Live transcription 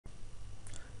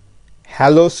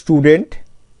Hello student,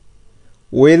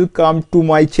 welcome to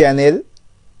my channel.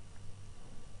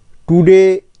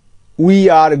 Today we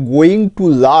are going to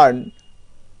learn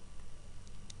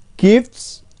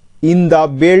keeps in the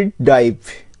belt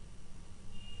dive.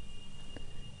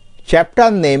 Chapter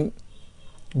name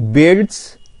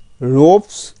belts,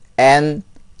 ropes and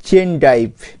chain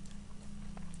dive.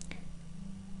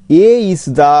 A is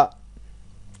the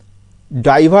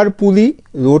diver pulley,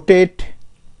 rotate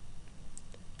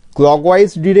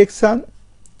clockwise direction.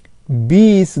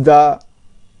 B is the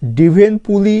driven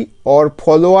pulley or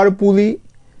follower pulley,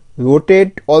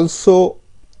 rotate also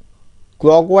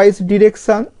clockwise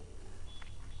direction.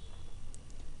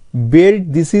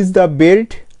 Belt, this is the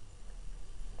belt.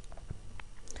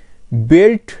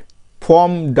 Belt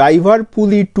from diver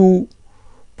pulley to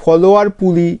follower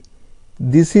pulley,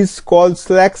 this is called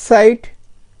slack side.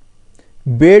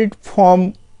 Belt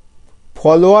from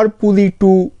follower pulley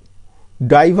to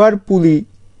diver pulley,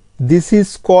 this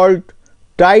is called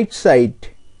tight side.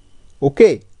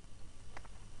 Okay.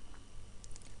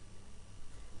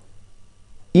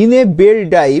 In a belt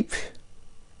dive,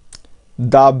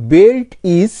 the belt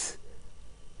is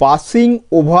passing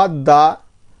over the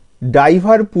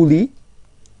diver pulley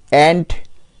and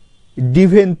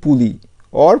driven pulley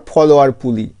or follower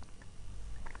pulley.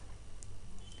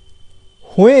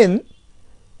 When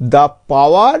the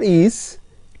power is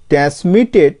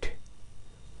transmitted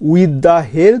with the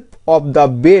help of the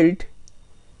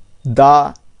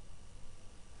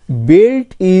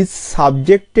belt is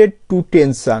subjected to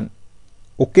tension.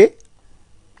 Okay.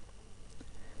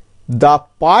 The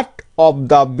part of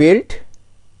the belt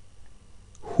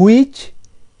which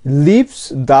lifts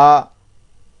the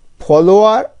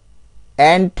follower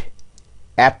and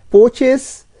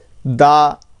approaches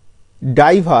the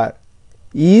diver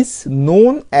is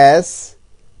known as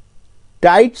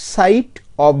tight side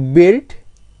of belt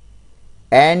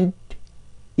and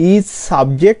is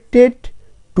subjected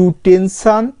to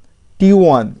tension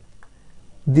T1.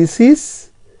 This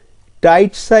is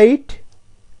tight side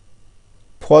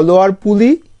follower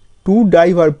pulley to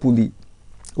diver pulley.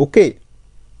 Okay.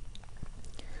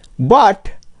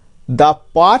 But the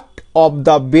part of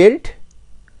the belt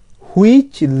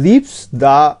which lifts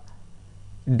the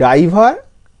diver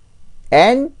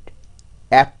and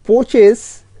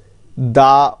approaches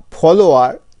the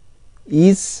follower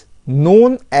is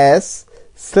known as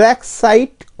slack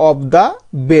side of the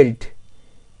belt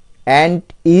and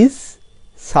is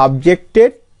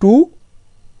subjected to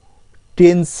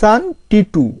tension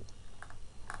T2.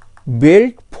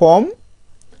 Belt from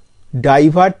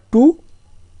diver to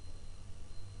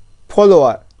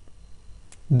follower,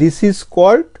 this is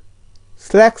called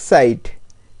slack side.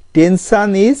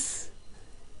 Tension is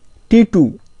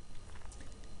T2.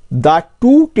 The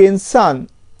two tension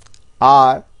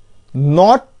are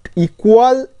not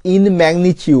equal in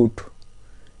magnitude.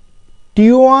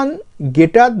 T1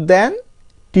 greater than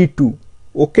T2.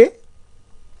 Okay.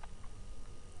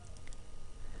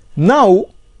 Now,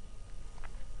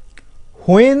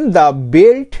 when the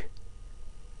belt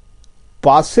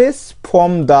passes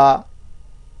from the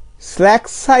slack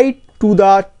side to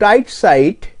the tight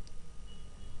side,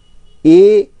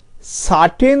 a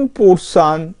certain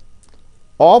portion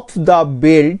of the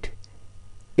belt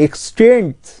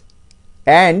extends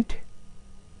and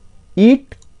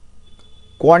it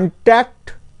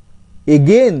contracts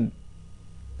again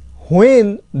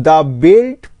when the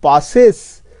belt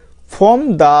passes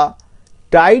from the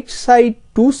tight side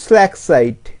to slack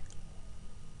side.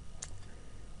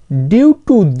 Due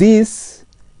to these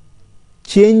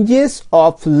changes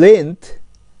of length,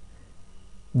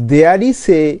 there is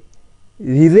a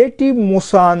relative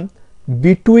motion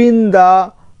between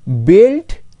the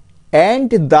belt and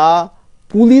the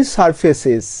pulley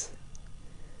surfaces.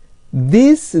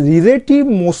 This relative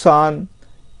motion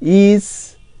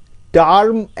is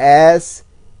termed as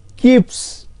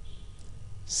keeps.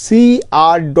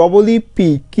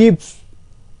 CREEP, keeps.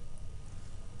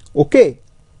 Okay.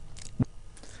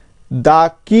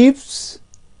 The keeps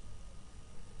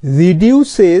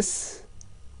reduces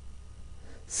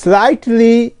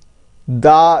slightly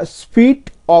the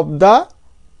speed of the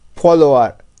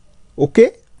follower.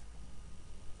 Okay.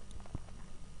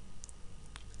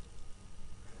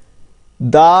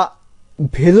 The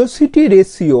velocity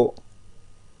ratio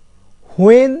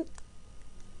when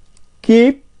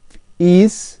keep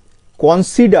is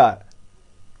considered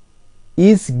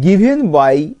is given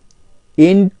by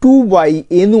N2 by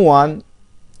N1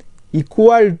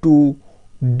 equal to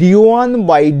D1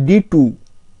 by D2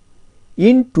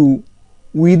 into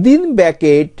within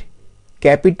bracket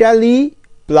capital E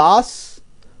plus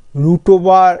root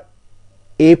over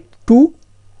F2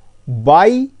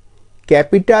 by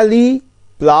capital E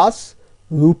plus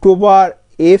root over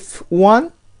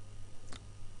F1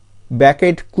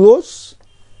 bracket close,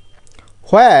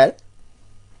 where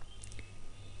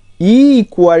E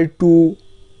equal to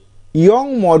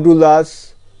Young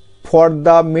modulus for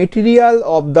the material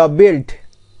of the belt.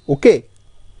 Okay,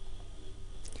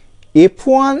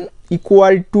 F1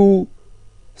 equal to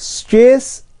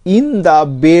stress in the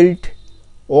belt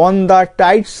on the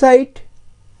tight side,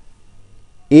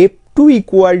 F2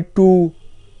 equal to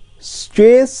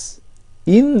stress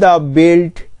in the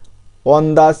belt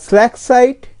on the slack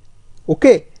side.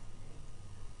 Okay,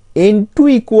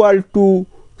 N2 equal to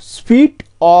speed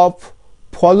of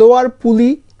follower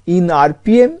pulley in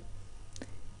RPM,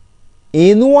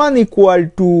 N1 equal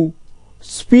to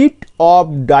speed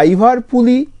of diver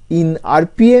pulley in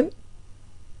RPM,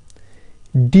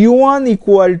 D1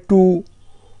 equal to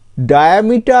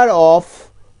diameter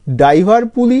of diver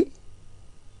pulley,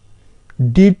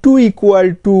 D2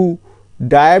 equal to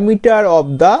diameter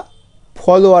of the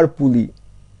follower pulley.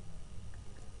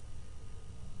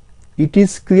 It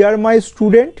is clear, my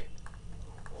student,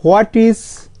 what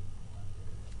is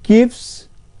keeps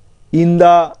in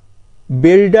the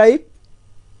belt dive?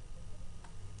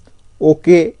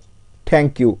 Okay,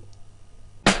 thank you.